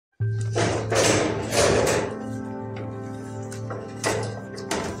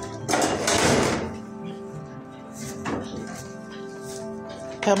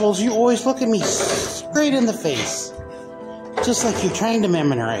Pebbles, you always look at me straight in the face. Just like you're trying to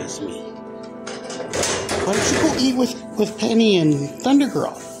memorize me. Why don't you go eat with Penny and Thunder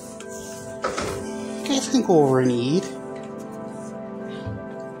Girl? You guys can go over and eat.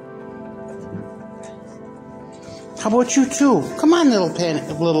 How about you two? Come on,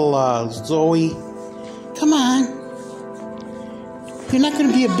 little Zoe. Come on. You're not going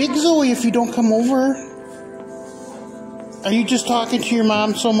to be a big Zoe if you don't come over. Are you just talking to your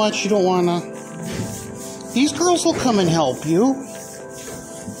mom so much you don't want to? These girls will come and help you.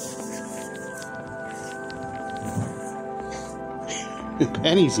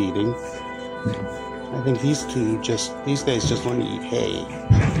 Penny's eating. I think these guys just want to eat hay.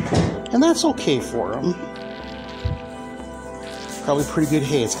 And that's okay for them. Probably pretty good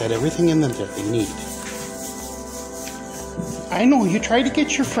hay. It's got everything in them that they need. I know, you try to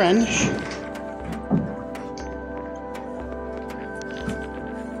get your friend.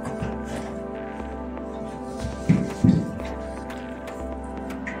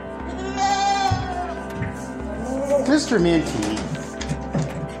 Mr. Minty.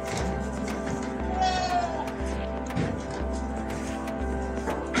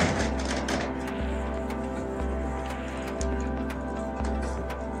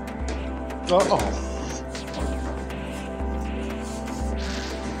 Uh-oh.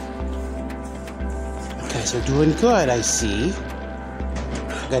 You guys are doing good, I see.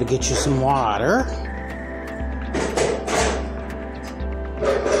 Gotta get you some water.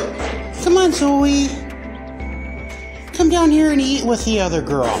 Come on, Zoe. Come down here and eat with the other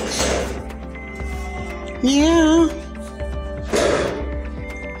girls. Yeah.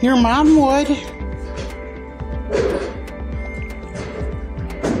 Your mom would.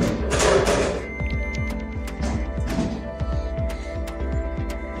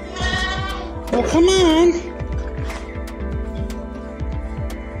 Well, come on.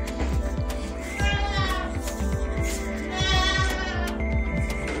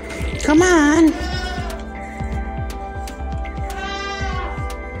 Come on.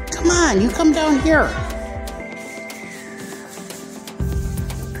 Come on, you come down here.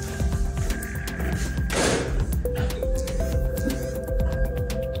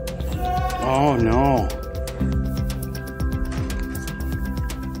 Oh, no.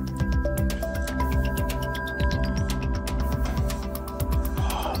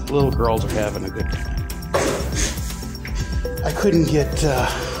 Little girls are having a good time. I couldn't get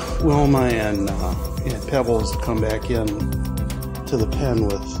Wilma and Pebbles to come back in to the pen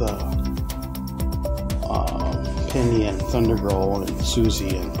with Penny and Thunder Girl and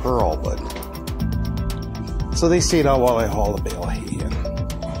Susie and Pearl, but so they stayed out while I hauled the bale hay in.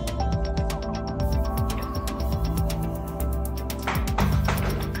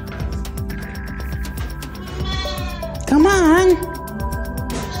 Come on!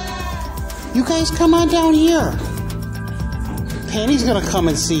 You guys come on down here. Penny's gonna come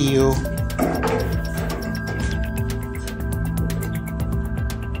and see you.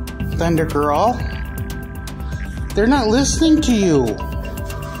 Thunder Girl. They're not listening to you.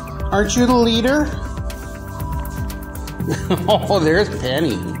 Aren't you the leader? Oh, there's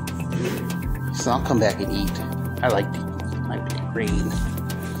Penny. So I'll come back and eat. I like to eat my big green.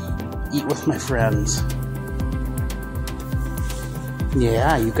 Eat with my friends.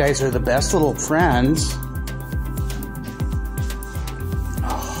 Yeah, you guys are the best little friends.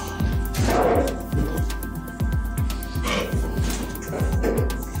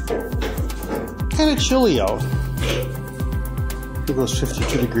 Kind of chilly out. It was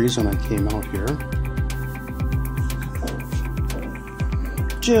 52 degrees when I came out here.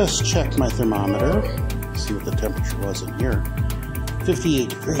 Just checked my thermometer. See what the temperature was in here. 58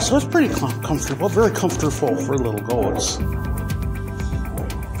 degrees. So it's pretty comfortable. Very comfortable for little goats.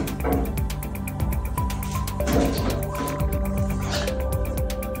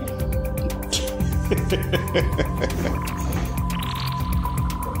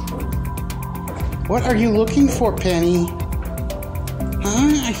 What are you looking for, Penny?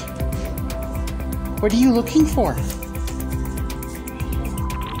 Huh? What are you looking for?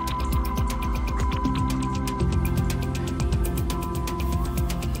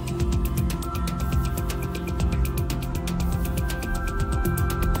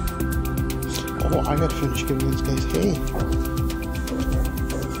 Oh, I gotta finish giving these guys hay.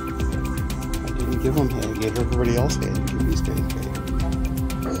 I didn't give them hay. I gave everybody else hay. I didn't give these guys hay.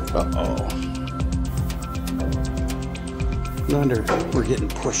 Uh-oh. No wonder we're getting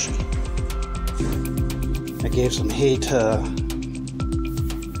pushy. I gave some hay to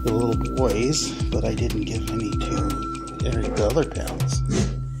the little boys, but I didn't give any to any of the other pals.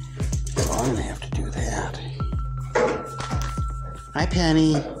 So I'm gonna have to do that. Hi,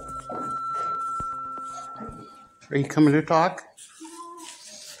 Penny. Are you coming to talk?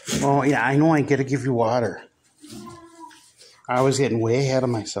 Oh, yeah, I know I gotta give you water. I was getting way ahead of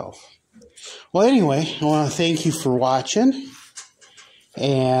myself. Well, anyway, I want to thank you for watching.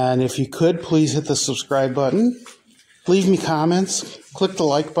 And if you could, please hit the subscribe button. Leave me comments. Click the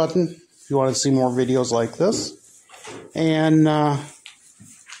like button if you want to see more videos like this. And I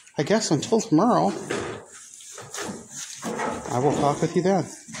guess until tomorrow, I will talk with you then.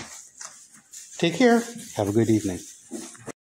 Take care. Have a good evening.